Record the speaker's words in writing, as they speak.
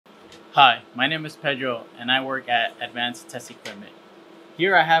Hi, my name is Pedro and I work at Advanced Test Equipment.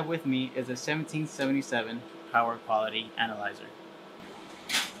 Here I have with me is a 1777 power quality analyzer.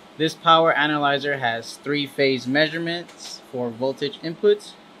 This power analyzer has 3-phase measurements for voltage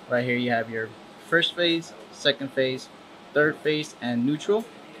inputs. Right here you have your first phase, second phase, third phase, and neutral.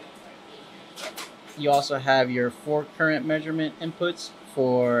 You also have your 4 current measurement inputs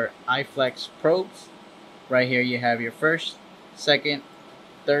for iFlex probes. Right here you have your first, second,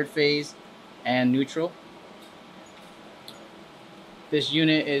 third phase, and neutral. This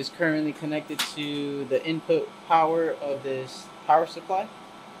unit is currently connected to the input power of this power supply.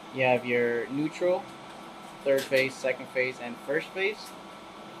 You have your neutral, third phase, second phase, and first phase.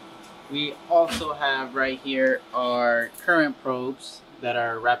 We also have right here our current probes that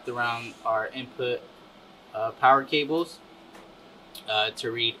are wrapped around our input power cables to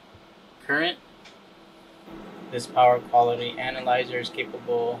read current. This power quality analyzer is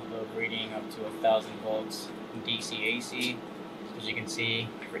capable of reading up to 1000 volts DC AC. As you can see,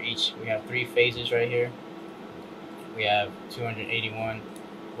 for each, we have 3 phases right here. We have 281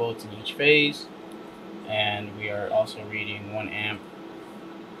 volts in each phase, and we are also reading 1 amp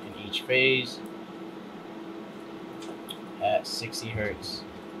in each phase at 60 hertz.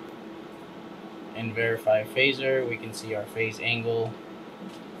 In Verify Phaser, we can see our phase angle.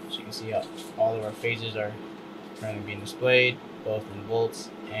 As you can see, all of our phases are currently being displayed, both in volts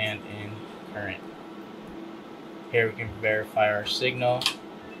and in current. Here we can verify our signal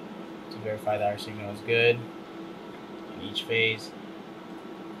to verify that our signal is good in each phase.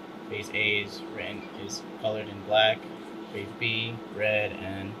 Phase A is colored in black, phase B red,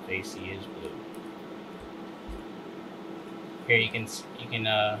 and phase C is blue. Here you can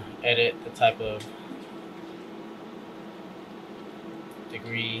edit the type of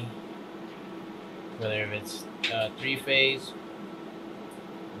degree, whether it's 3-phase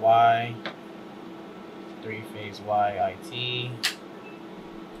Y, 3-phase YIT,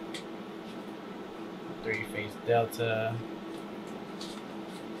 3-phase delta.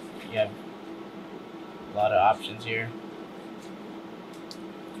 You have a lot of options here.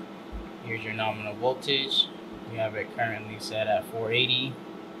 Here's your nominal voltage. We have it currently set at 480. You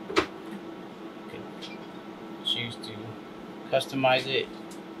can choose to customize it.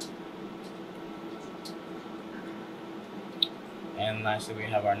 And lastly, we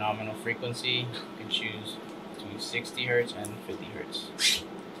have our nominal frequency. You can choose between 60 hertz and 50 hertz.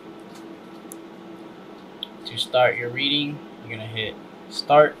 To start your reading, you're going to hit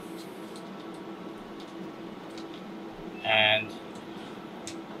start, and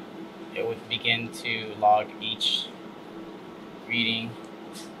it would begin to log each reading.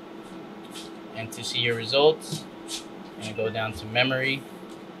 And to see your results, you're going to go down to memory,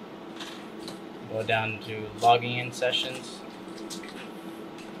 go down to logging in sessions.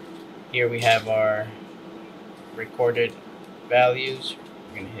 Here we have our recorded values.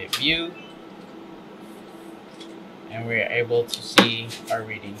 We're going to hit view, and we're able to see our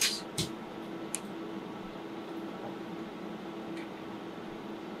readings.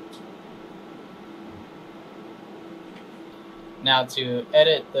 Now, to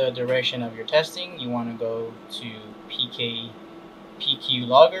edit the duration of your testing, you want to go to PQ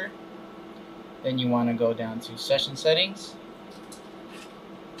Logger. Then you want to go down to Session Settings.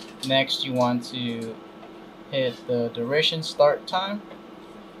 Next, you want to hit the duration start time.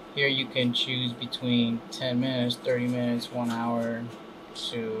 Here you can choose between 10 minutes, 30 minutes, 1 hour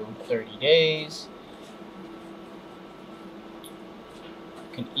to 30 days.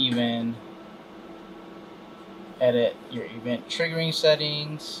 You can even edit your event triggering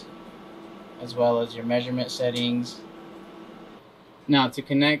settings as well as your measurement settings. Now, to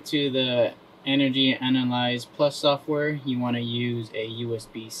connect to the Energy Analyze Plus software, you want to use a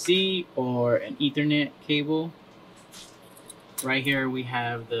USB-C or an Ethernet cable. Right here we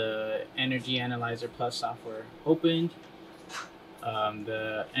have the Energy Analyzer Plus software opened.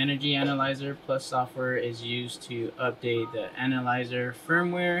 The Energy Analyzer Plus software is used to update the analyzer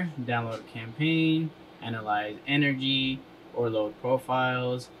firmware, download a campaign, analyze energy or load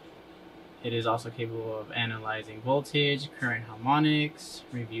profiles. It is also capable of analyzing voltage, current harmonics,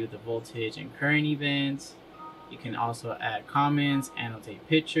 review the voltage and current events. You can also add comments, annotate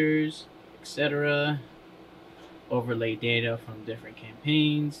pictures, etc. Overlay data from different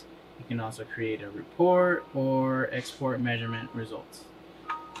campaigns. You can also create a report or export measurement results.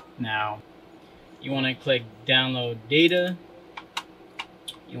 Now, you want to click download data.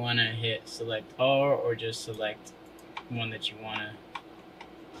 You want to hit select all or just select one that you want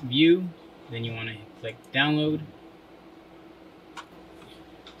to view. Then you want to click download.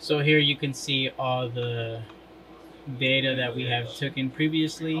 So here you can see all the data that we have taken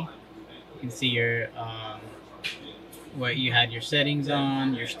previously. can see your what you had your settings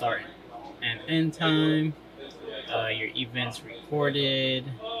on, your start and end time, your events recorded,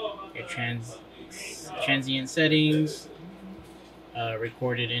 your transient settings,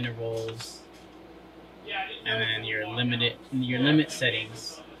 recorded intervals, and then your limit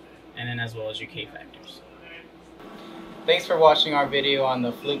settings, and then as well as your K factors. Thanks for watching our video on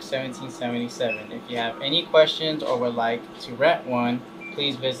the Fluke 1777. If you have any questions or would like to rent one,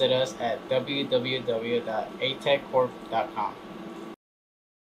 please visit us at www.ateccorp.com.